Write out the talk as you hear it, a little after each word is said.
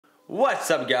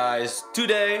What's up guys?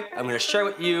 Today I'm gonna share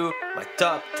with you my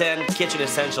top 10 kitchen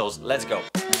essentials. Let's go.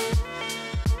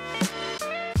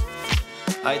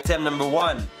 Item number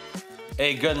 1,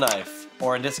 a good knife,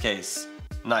 or in this case,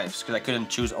 knives, because I couldn't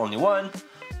choose only one.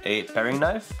 A paring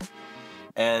knife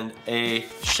and a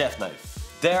chef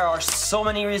knife. There are so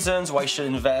many reasons why you should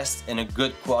invest in a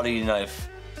good quality knife.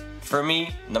 For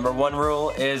me, number 1 rule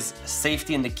is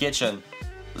safety in the kitchen.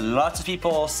 Lots of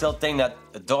people still think that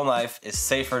a dull knife is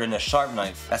safer than a sharp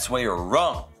knife. That's where you're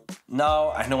wrong.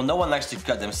 Now, I know no one likes to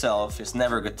cut themselves, it's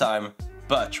never a good time,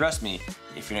 but trust me,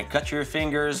 if you're gonna cut your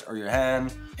fingers or your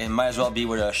hand, it might as well be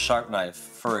with a sharp knife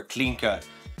for a clean cut.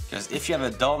 Because if you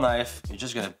have a dull knife, you're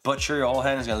just gonna butcher your whole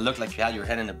hand, it's gonna look like you had your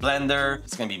hand in a blender,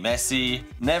 it's gonna be messy.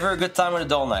 Never a good time with a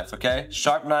dull knife, okay?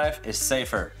 Sharp knife is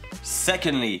safer.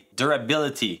 Secondly,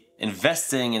 durability.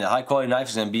 Investing in a high quality knife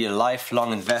is going to be a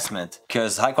lifelong investment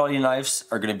because high quality knives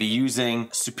are going to be using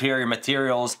superior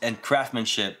materials and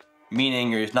craftsmanship,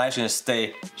 meaning your knife is going to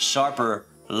stay sharper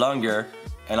longer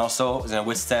and also is going to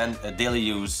withstand a daily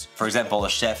use. For example, a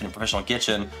chef in a professional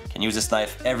kitchen can use this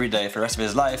knife every day for the rest of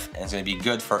his life and it's going to be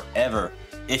good forever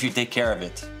if you take care of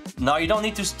it. Now, you don't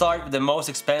need to start with the most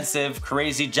expensive,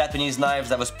 crazy Japanese knives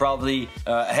that was probably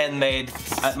handmade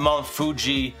at Mount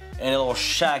Fuji in a little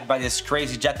shack by this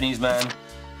crazy Japanese man.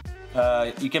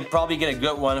 You can probably get a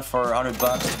good one for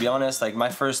 $100, to be honest. Like my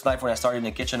first knife when I started in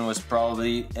the kitchen was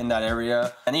probably in that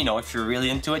area. And you know, if you're really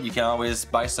into it, you can always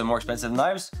buy some more expensive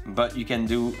knives, but you can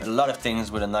do a lot of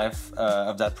things with a knife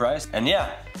of that price. And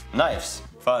yeah, knives,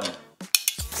 fun.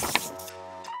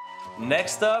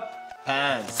 Next up,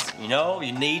 pans. You know,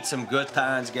 you need some good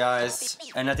pans, guys.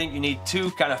 And I think you need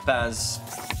two kind of pans.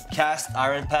 Cast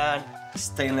iron pan,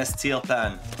 stainless steel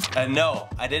pan. And no,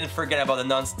 I didn't forget about the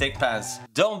non-stick pans.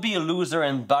 Don't be a loser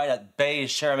and buy that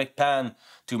beige ceramic pan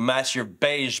to match your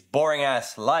beige, boring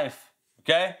ass life,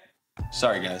 okay?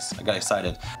 Sorry guys, I got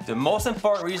excited. The most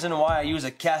important reason why I use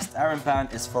a cast iron pan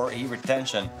is for heat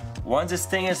retention. Once this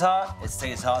thing is hot, it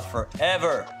stays hot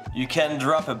forever. You can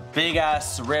drop a big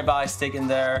ass ribeye steak in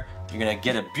there. You're gonna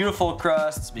get a beautiful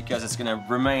crust because it's gonna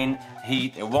remain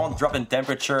heat. It won't drop in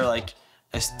temperature like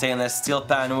a stainless steel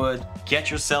pan would.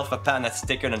 Get yourself a pan that's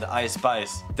thicker than the ice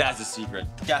spice. That's the secret.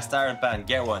 Cast iron pan,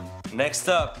 get one. Next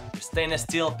up, stainless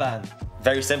steel pan.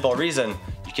 Very simple reason.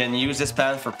 You can use this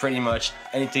pan for pretty much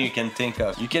anything you can think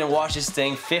of. You can wash this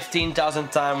thing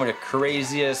 15,000 times with the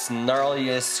craziest,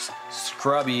 gnarliest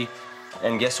scrubby,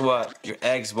 and guess what? Your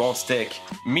eggs won't stick.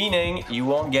 Meaning you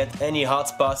won't get any hot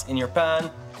spots in your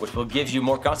pan, which will give you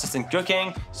more consistent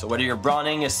cooking. So whether you're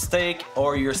browning a steak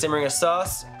or you're simmering a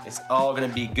sauce, it's all gonna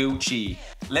be Gucci.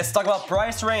 Let's talk about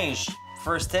price range.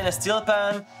 For a stainless steel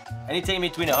pan, anything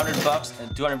between $100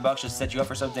 and $200 should set you up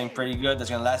for something pretty good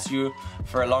that's gonna last you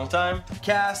for a long time.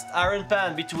 Cast iron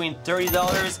pan between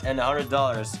 $30 and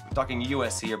 $100. We're talking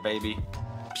US here, baby.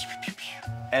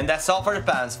 And that's all for the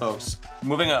pans, folks.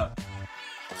 Moving up.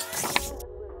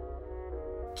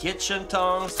 Kitchen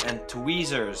tongs and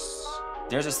tweezers.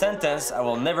 There's a sentence I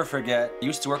will never forget. I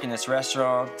used to work in this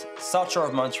restaurant, South Shore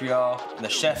of Montreal, and the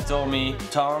chef told me,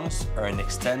 tongs are an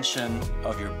extension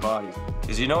of your body.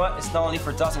 Because you know what? It's not only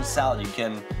for tossing salad, you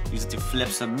can use it to flip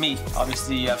some meat.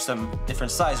 Obviously, you have some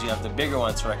different sizes. You have the bigger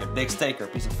ones for like a big steak or a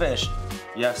piece of fish.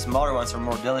 You have smaller ones for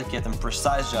more delicate and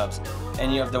precise jobs.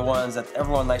 And you have the ones that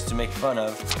everyone likes to make fun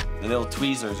of, the little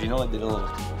tweezers, you know, like the little...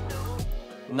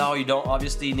 Now you don't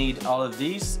obviously need all of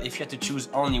these. If you had to choose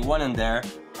only one in there,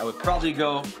 I would probably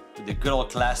go with the good old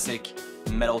classic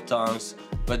metal tongs.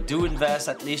 But do invest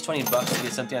at least $20 to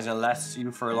get something that's gonna last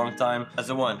you for a long time. That's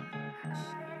the one.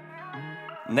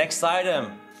 Next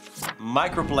item,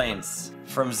 microplanes.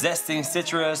 From zesting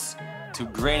citrus to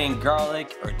grating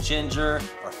garlic or ginger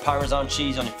or Parmesan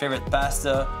cheese on your favorite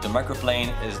pasta, the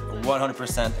microplane is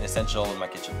 100% an essential in my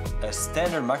kitchen. A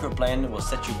standard microplane will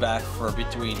set you back for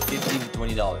between $15 to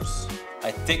 $20.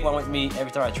 I take one with me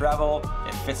every time I travel,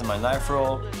 it fits in my knife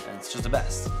roll, and it's just the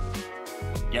best.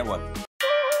 Get one.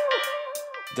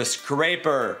 The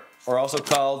scraper, or also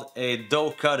called a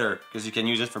dough cutter, because you can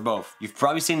use it for both. You've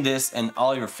probably seen this in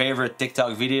all your favorite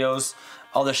TikTok videos.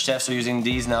 All the chefs are using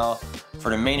these now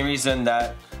for the main reason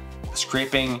that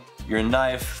scraping your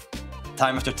knife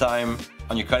time after time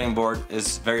on your cutting board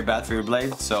is very bad for your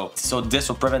blade. So this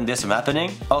will prevent this from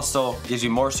happening. Also gives you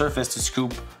more surface to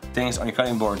scoop things on your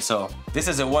cutting board. So this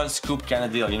is a one scoop kind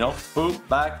of deal, you know? Boop,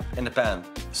 back in the pan.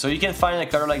 So you can find a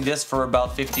cutter like this for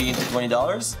about $15 to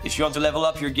 $20. If you want to level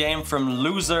up your game from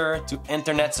loser to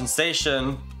internet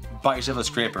sensation, buy yourself a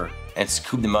scraper and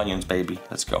scoop them onions, baby.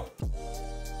 Let's go.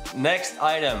 Next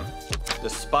item, the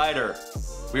spider.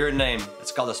 Weird name,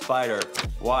 it's called a spider.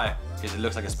 Why? because it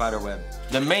looks like a spider web.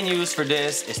 The main use for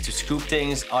this is to scoop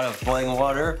things out of boiling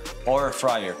water or a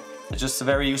fryer. It's just a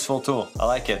very useful tool. I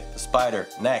like it. The spider.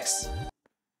 Next.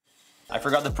 I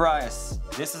forgot the price.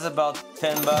 This is about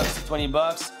 10 bucks, 20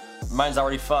 bucks. Mine's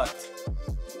already fucked.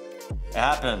 It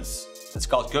happens. It's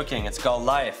called cooking. It's called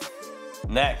life.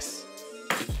 Next.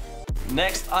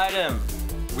 Next item.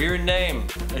 Weird name.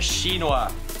 A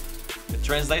chinois. It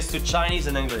translates to Chinese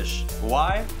in English.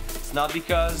 Why? It's not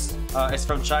because it's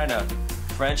from China.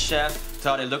 French chef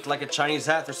thought it looked like a Chinese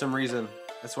hat for some reason.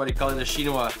 That's why they call it a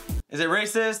chinois. Is it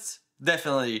racist?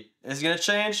 Definitely. Is it gonna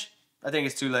change? I think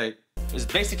it's too late. It's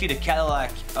basically the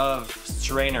Cadillac of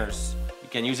strainers. You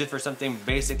can use it for something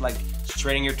basic like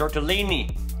straining your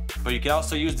tortellini. But you can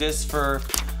also use this for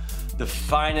the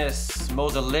finest,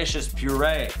 most delicious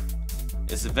puree.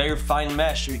 It's a very fine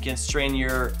mesh, so you can strain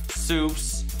your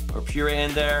soups or puree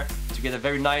in there to get a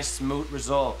very nice, smooth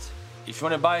result. If you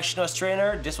want to buy a chinois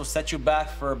strainer, this will set you back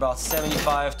for about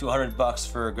 75 to 100 bucks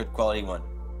for a good quality one.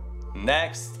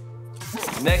 Next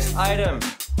item,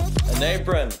 an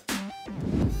apron.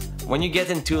 When you get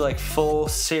into like full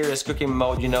serious cooking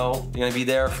mode, you know, you're gonna be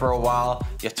there for a while.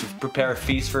 You have to prepare a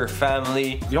feast for your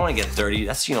family. You don't wanna get dirty.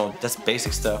 That's, you know, that's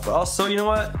basic stuff. But also, you know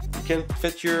what? You can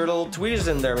fit your little tweezers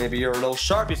in there, maybe your little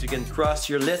Sharpies. You can cross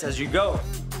your list as you go.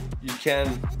 You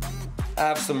can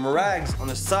have some rags on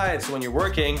the side, so when you're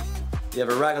working, you have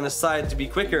a rag on the side to be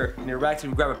quicker. You need a rag to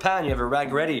grab a pan, you have a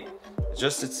rag ready.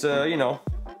 It's you know,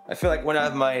 I feel like when I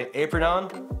have my apron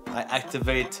on, I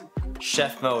activate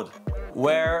chef mode.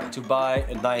 Where to buy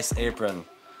a nice apron?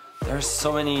 There's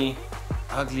so many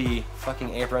ugly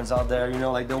fucking aprons out there, you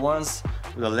know, like the ones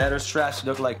with the leather straps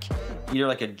look like either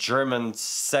like a German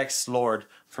sex lord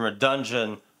from a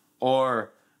dungeon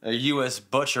or a US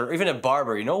butcher, or even a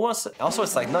barber, you know. Also,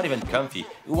 it's like not even comfy.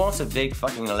 Who wants a big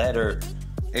fucking leather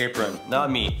apron?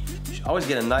 Not me. You should always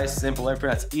get a nice simple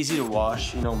apron that's easy to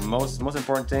wash. You know, most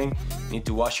important thing, you need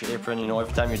to wash your apron, you know,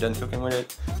 every time you're done cooking with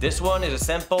it. This one is a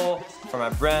sample from a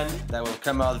brand that will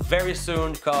come out very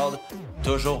soon called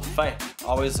Toujours Faim,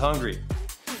 Always Hungry.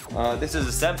 This is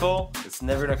a sample. It's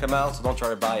never gonna come out, so don't try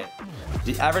to buy it.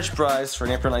 The average price for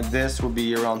an apron like this will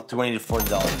be around $20 to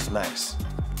 $40 max.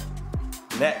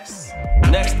 Next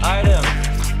item,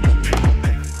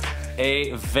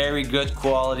 a very good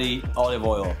quality olive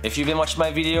oil. If you've been watching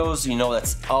my videos, you know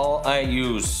that's all I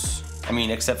use. I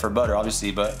mean, except for butter, obviously,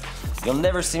 but you'll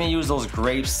never see me use those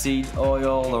grapeseed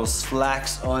oil, those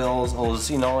flax oils,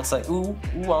 those, you know, it's like, who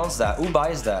wants that? Who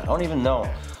buys that? I don't even know.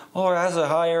 Oh, it has a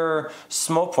higher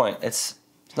smoke point. It's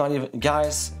not even,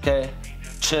 guys, okay,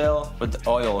 chill with the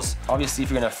oils. Obviously,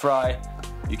 if you're gonna fry,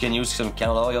 you can use some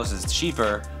canola oils, it's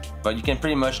cheaper, but you can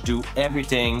pretty much do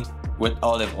everything with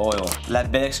olive oil. La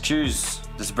Belle Excuse,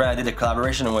 this brand I did a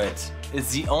collaboration with.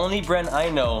 It's the only brand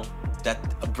I know that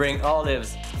bring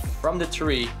olives from the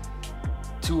tree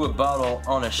to a bottle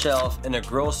on a shelf in a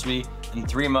grocery in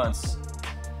 3 months.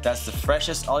 That's the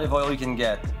freshest olive oil you can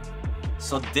get.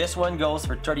 So this one goes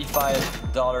for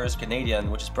 $35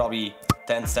 Canadian, which is probably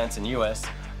 10 cents in US.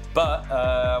 But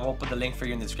we'll put the link for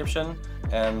you in the description.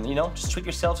 And you know, just treat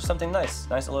yourself to something nice.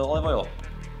 Nice olive oil.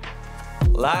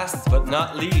 Last but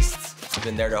not least, it's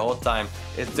been there the whole time,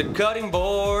 it's the cutting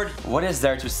board. What is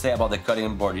there to say about the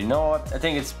cutting board? You know what? I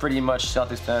think it's pretty much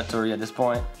self-explanatory at this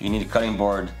point. You need a cutting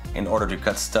board in order to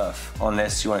cut stuff,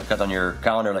 unless you want to cut on your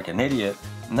counter like an idiot.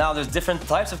 Now there's different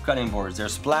types of cutting boards.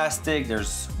 There's plastic,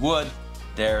 there's wood,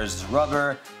 there's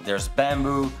rubber, there's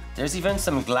bamboo, there's even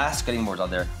some glass cutting boards out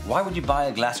there. Why would you buy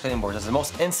a glass cutting board? That's the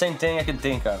most insane thing I can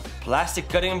think of. Plastic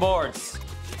cutting boards,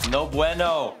 no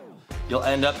bueno. You'll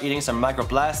end up eating some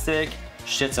microplastic,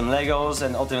 shit some Legos,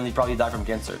 and ultimately probably die from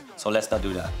cancer. So let's not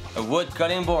do that. A wood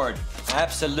cutting board,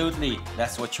 absolutely,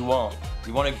 that's what you want.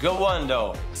 You want a good one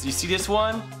though. So you see this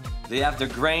one? They have the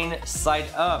grain side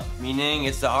up, meaning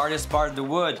it's the hardest part of the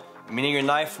wood, meaning your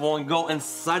knife won't go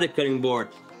inside the cutting board.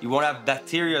 You won't have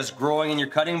bacteria growing in your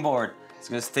cutting board. It's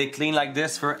gonna stay clean like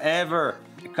this forever.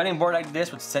 A cutting board like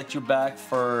this would set you back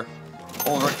for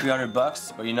over 300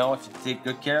 bucks, but you know, if you take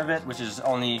good care of it, which is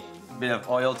only bit of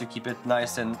oil to keep it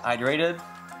nice and hydrated,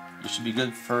 you should be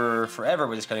good for forever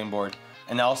with this cutting board.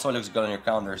 And also it looks good on your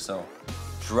counter, so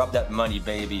drop that money,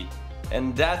 baby.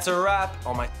 And that's a wrap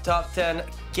on my top 10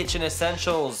 kitchen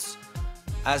essentials.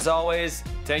 As always,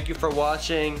 thank you for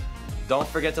watching. Don't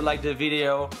forget to like the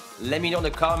video. Let me know in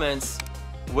the comments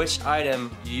which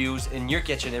item you use in your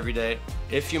kitchen every day.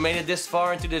 If you made it this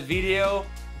far into the video,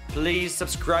 please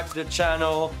subscribe to the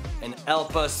channel and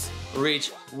help us reach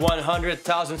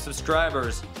 100,000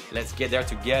 subscribers. Let's get there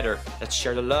together. Let's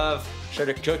share the love, share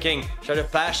the cooking, share the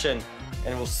passion,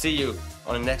 and we'll see you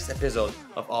on the next episode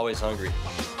of Always Hungry.